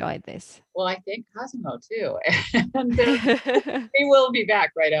really enjoyed this. Well, I think Cosimo too. And we will be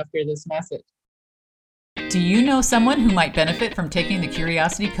back right after this message. Do you know someone who might benefit from taking the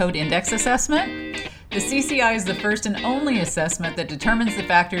Curiosity Code Index assessment? The CCI is the first and only assessment that determines the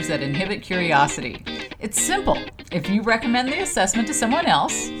factors that inhibit curiosity. It's simple. If you recommend the assessment to someone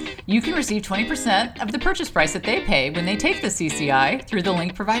else, you can receive 20% of the purchase price that they pay when they take the CCI through the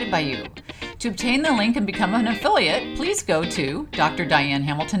link provided by you. To obtain the link and become an affiliate, please go to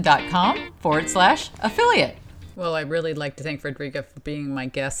drdianehamilton.com/affiliate. Well, I'd really like to thank Frederica for being my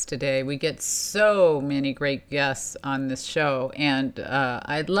guest today. We get so many great guests on this show, and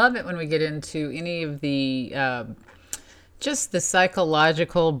I'd love it when we get into any of the just the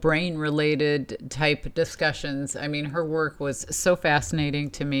psychological, brain-related type discussions. I mean, her work was so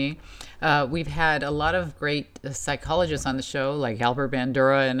fascinating to me. We've had a lot of great psychologists on the show, like Albert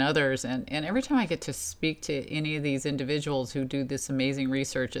Bandura and others, and every time I get to speak to any of these individuals who do this amazing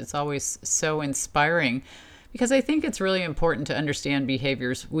research, it's always so inspiring, because I think it's really important to understand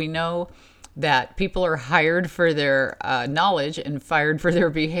behaviors. We know that people are hired for their knowledge and fired for their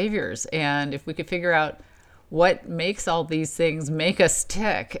behaviors. And if we could figure out what makes all these things make us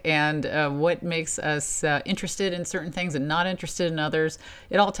tick, and what makes us interested in certain things and not interested in others,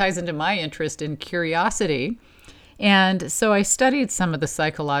 it all ties into my interest in curiosity. And so I studied some of the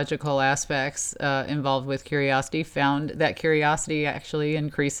psychological aspects involved with curiosity, found that curiosity actually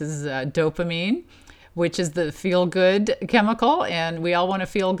increases dopamine, which is the feel-good chemical, and we all want to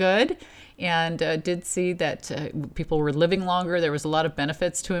feel good. And did see that people were living longer. There was a lot of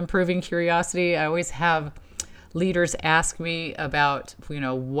benefits to improving curiosity. I always have leaders ask me about,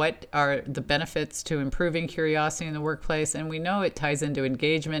 what are the benefits to improving curiosity in the workplace? And we know it ties into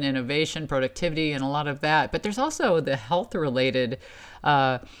engagement, innovation, productivity, and a lot of that. But there's also the health-related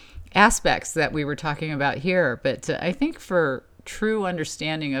aspects that we were talking about here. But I think for true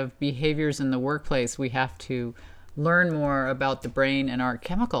understanding of behaviors in the workplace, we have to learn more about the brain and our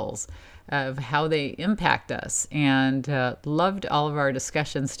chemicals, of how they impact us. And loved all of our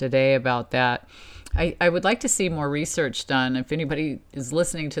discussions today about that. I would like to see more research done. If anybody is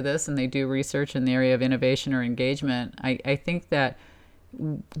listening to this and they do research in the area of innovation or engagement, I think that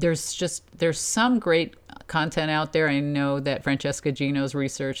there's some great content out there. I know that Francesca Gino's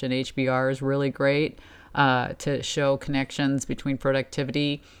research in HBR is really great to show connections between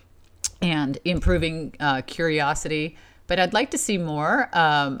productivity and improving curiosity. But I'd like to see more.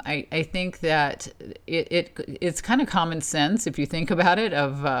 I think that it's kind of common sense if you think about it,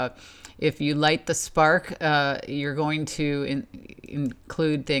 of if you light the spark, you're going to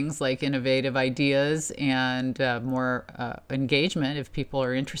include things like innovative ideas and more engagement if people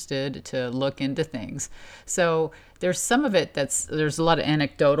are interested to look into things. So there's some of it there's a lot of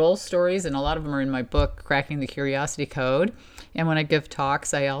anecdotal stories, and a lot of them are in my book, Cracking the Curiosity Code. And when I give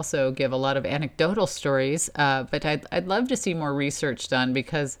talks, I also give a lot of anecdotal stories. But I'd love to see more research done,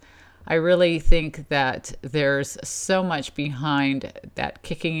 because I really think that there's so much behind that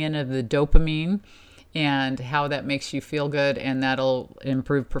kicking in of the dopamine and how that makes you feel good, and that'll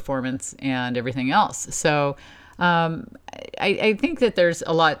improve performance and everything else. So I think that there's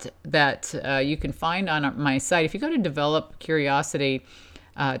a lot that you can find on my site. If you go to Develop Curiosity,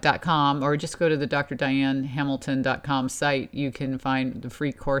 .com, or just go to the drdianehamilton.com site. You can find the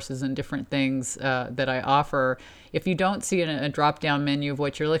free courses and different things that I offer. If you don't see a drop-down menu of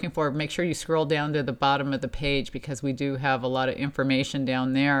what you're looking for, make sure you scroll down to the bottom of the page, because we do have a lot of information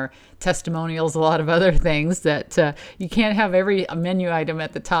down there, testimonials, a lot of other things that you can't have every menu item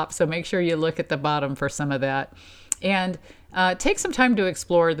at the top. So make sure you look at the bottom for some of that. And take some time to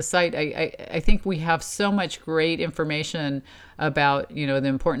explore the site. I think we have so much great information about, the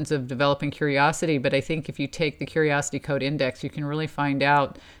importance of developing curiosity. But I think if you take the Curiosity Code Index, you can really find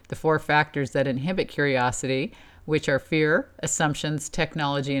out the 4 factors that inhibit curiosity, which are fear, assumptions,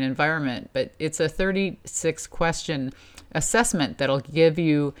 technology, and environment. But it's a 36-question assessment that'll give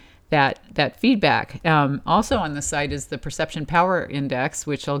you that feedback. Also on the site is the Perception Power Index,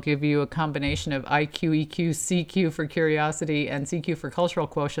 which will give you a combination of IQ, EQ, CQ for curiosity, and CQ for cultural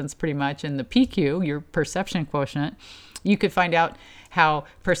quotients, pretty much, and the PQ, your perception quotient. You could find out how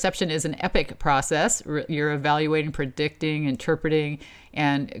perception is an epic process. You're evaluating, predicting, interpreting,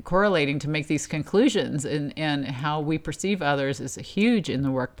 and correlating to make these conclusions, and how we perceive others is huge in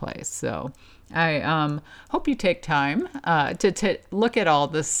the workplace. So I hope you take time to look at all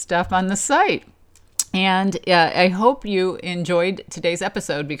this stuff on the site. And I hope you enjoyed today's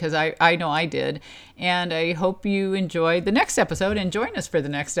episode, because I know I did. And I hope you enjoyed the next episode, and join us for the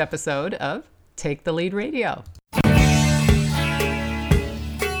next episode of Take the Lead Radio.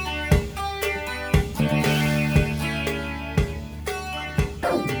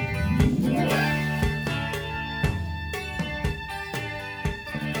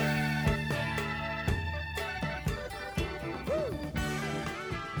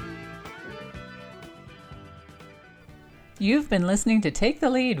 You've been listening to Take the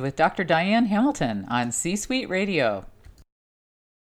Lead with Dr. Diane Hamilton on C-Suite Radio.